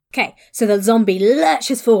Okay, so the zombie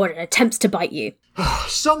lurches forward and attempts to bite you.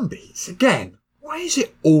 Zombies, again. Why is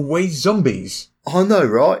it always zombies? I know,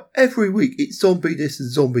 right? Every week it's zombie this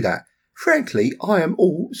and zombie that. Frankly, I am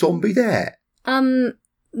all zombie that.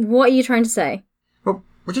 What are you trying to say? Well,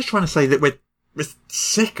 we're just trying to say that we're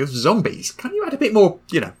sick of zombies. Can you add a bit more,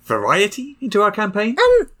 variety into our campaign?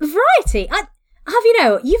 Variety? Have you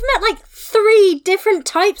know, you've met like 3 different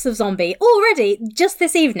types of zombie already just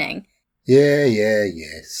this evening. Yeah.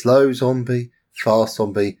 Slow zombie, fast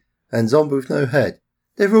zombie, and zombie with no head.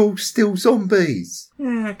 They're all still zombies.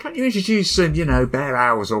 Yeah, can't you introduce some, bear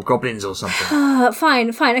owls or goblins or something?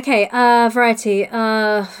 Fine, okay, variety,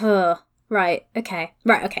 right, okay.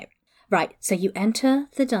 Right, so you enter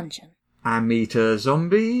the dungeon. And meet a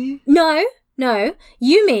zombie? No,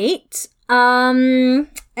 you meet, a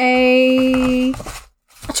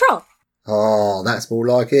troll. Oh, that's more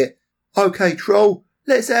like it. Okay, troll,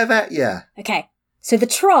 let's have at ya. Okay, so the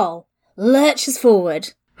troll lurches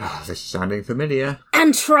forward. Oh, this is sounding familiar.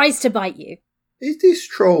 And tries to bite you. Is this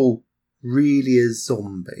troll really a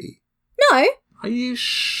zombie? No. Are you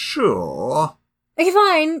sure? Okay,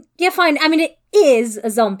 fine. Yeah, fine. I mean, it is a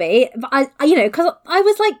zombie, but because I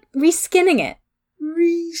was like reskinning it.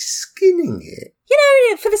 Reskinning it?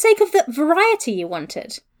 For the sake of the variety you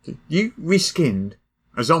wanted. You reskinned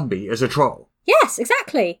a zombie as a troll? Yes,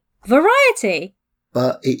 exactly. Variety.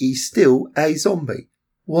 But it is still a zombie.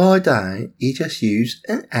 Why don't you just use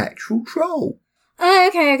an actual troll?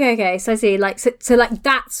 Okay. So I see. So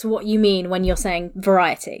that's what you mean when you're saying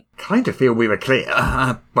variety. Kind of feel we were clear,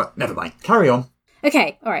 but never mind. Carry on.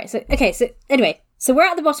 Okay, alright. So anyway, so we're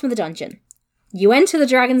at the bottom of the dungeon. You enter the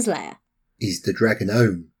dragon's lair. Is the dragon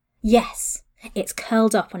home? Yes. It's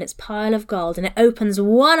curled up on its pile of gold and it opens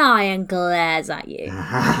one eye and glares at you.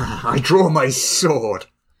 I draw my sword.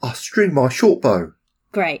 I string my short bow.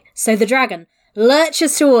 Great. So the dragon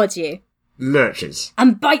lurches towards you. Lurches.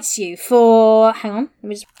 And bites you for... Hang on. Let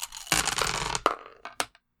me just...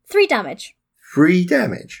 3 damage. 3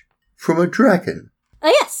 damage? From a dragon?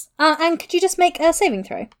 Yes. And could you just make a saving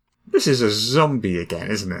throw? This is a zombie again,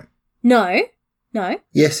 isn't it? No.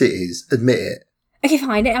 Yes, it is. Admit it. Okay,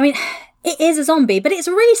 fine. I mean, it is a zombie, but it's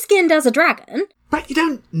reskinned as a dragon. But you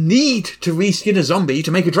don't need to reskin a zombie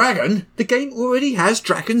to make a dragon. The game already has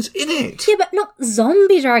dragons in it. Yeah, but not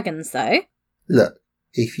zombie dragons, though. Look,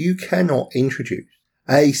 if you cannot introduce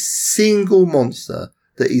a single monster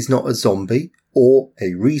that is not a zombie, or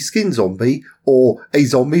a reskin zombie, or a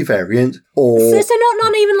zombie variant, or... So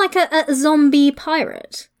not even like a zombie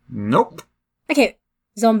pirate? Nope. Okay,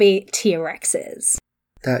 zombie T-Rexes.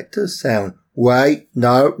 That does sound... Wait,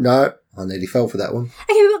 no, I nearly fell for that one.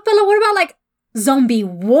 Okay, but what about like zombie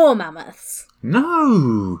war mammoths?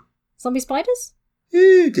 No. Zombie spiders?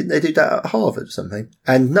 Ew, didn't they do that at Harvard or something?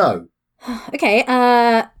 And no. Okay,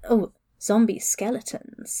 zombie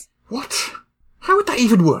skeletons. What? How would that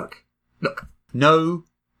even work? Look, no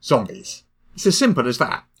zombies. It's as simple as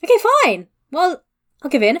that. Okay, fine. Well,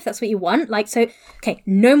 I'll give in if that's what you want. Okay,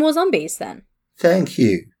 no more zombies then. Thank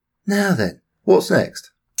you. Now then, what's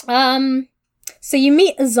next? So you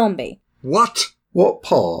meet a zombie. What? What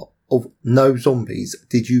part of no zombies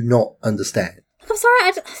did you not understand? Look, I'm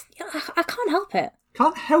sorry, I can't help it.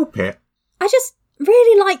 Can't help it? I just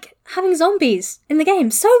really like having zombies in the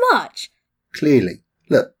game so much. Clearly.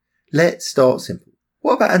 Look, let's start simple.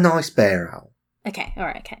 What about a nice bear owl? Okay,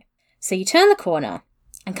 alright, okay. So you turn the corner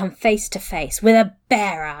and come face to face with a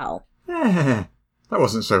bear owl. Yeah, that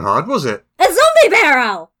wasn't so hard, was it? A zombie bear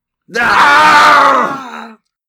owl! Ah!